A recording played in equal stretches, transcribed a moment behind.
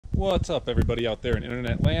What's up, everybody out there in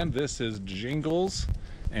internet land? This is Jingles,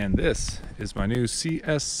 and this is my new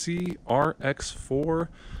CSC RX4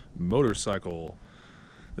 motorcycle.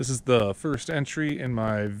 This is the first entry in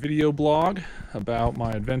my video blog about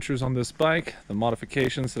my adventures on this bike, the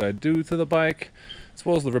modifications that I do to the bike, as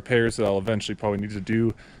well as the repairs that I'll eventually probably need to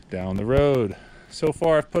do down the road. So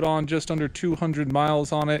far, I've put on just under 200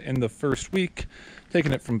 miles on it in the first week,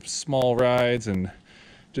 taking it from small rides and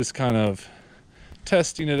just kind of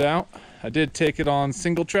testing it out. I did take it on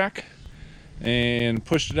single track and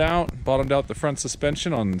pushed it out, bottomed out the front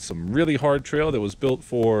suspension on some really hard trail that was built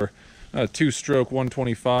for two-stroke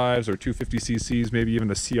 125s or 250cc's, maybe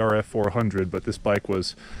even a CRF400, but this bike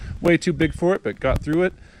was way too big for it, but got through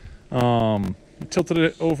it. Tilted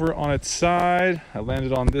it over on its side. I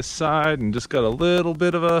landed on this side and just got a little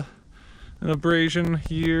bit of an abrasion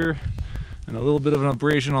here and a little bit of an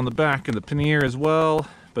abrasion on the back and the pannier as well,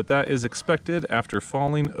 but that is expected after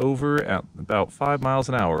falling over at about 5 miles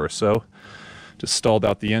an hour or so. Just stalled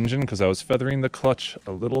out the engine because I was feathering the clutch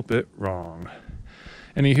a little bit wrong.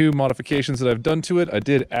 Anywho, modifications that I've done to it, I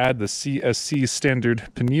did add the CSC standard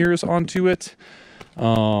panniers onto it.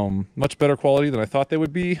 Much better quality than I thought they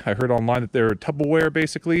would be. I heard online that they're Tupperware,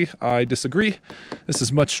 basically. I disagree. This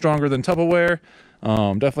is much stronger than Tupperware.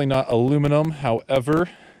 Definitely not aluminum. However,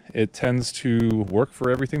 it tends to work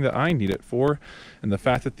for everything that I need it for. And the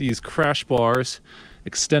fact that these crash bars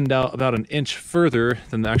extend out about an inch further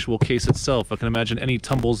than the actual case itself, I can imagine any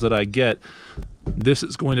tumbles that I get, this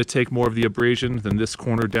is going to take more of the abrasion than this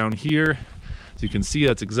corner down here. As you can see,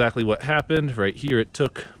 that's exactly what happened. Right here, it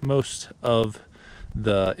took most of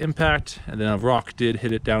the impact, and then a rock did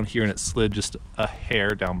hit it down here and it slid just a hair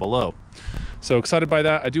down below. So excited by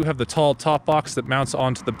that. I do have the tall top box that mounts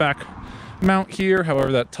onto the back mount here.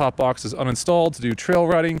 However, that top box is uninstalled to do trail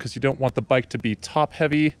riding because you don't want the bike to be top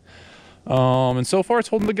heavy. And so far it's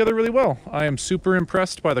holding together really well. I am super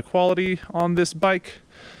impressed by the quality on this bike,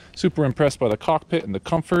 super impressed by the cockpit and the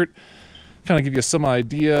comfort. Kind of give you some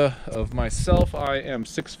idea of myself. I am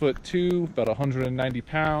 6'2", about 190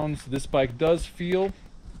 pounds. This bike does feel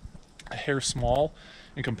a hair small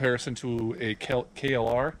in comparison to a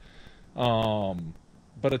KLR,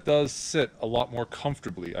 but it does sit a lot more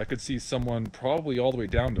comfortably. I could see someone probably all the way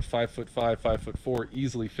down to 5'5", 5'4",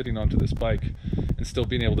 easily fitting onto this bike and still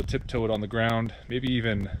being able to tiptoe it on the ground. Maybe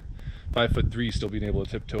even 5'3", still being able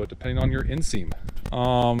to tiptoe it, depending on your inseam.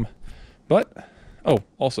 Oh,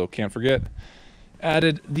 also, can't forget,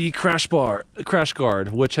 added the crash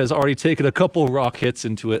guard, which has already taken a couple rock hits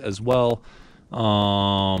into it as well.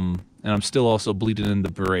 And I'm still also bleeding in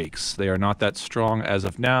the brakes. They are not that strong as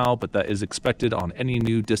of now, but that is expected on any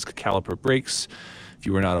new disc caliper brakes. If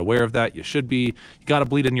you were not aware of that, you should be. You got to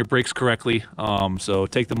bleed in your brakes correctly. So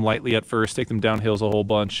take them lightly at first, take them down hills a whole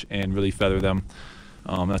bunch, and really feather them.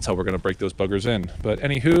 That's how we're going to break those buggers in. But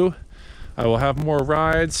anywho, I will have more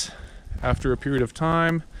rides after a period of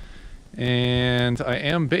time, and I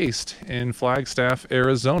am based in Flagstaff,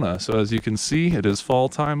 Arizona. So as you can see, it is fall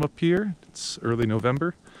time up here. It's early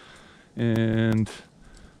November, and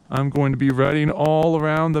I'm going to be riding all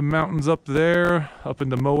around the mountains up there, up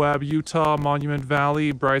into Moab, Utah, Monument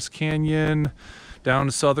Valley, Bryce Canyon, down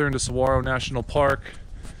to southern to Saguaro National Park,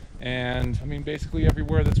 and I mean basically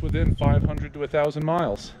everywhere that's within 500 to 1,000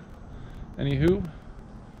 miles. Anywho,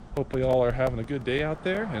 hopefully all are having a good day out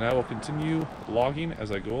there, and I will continue logging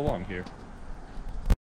as I go along here.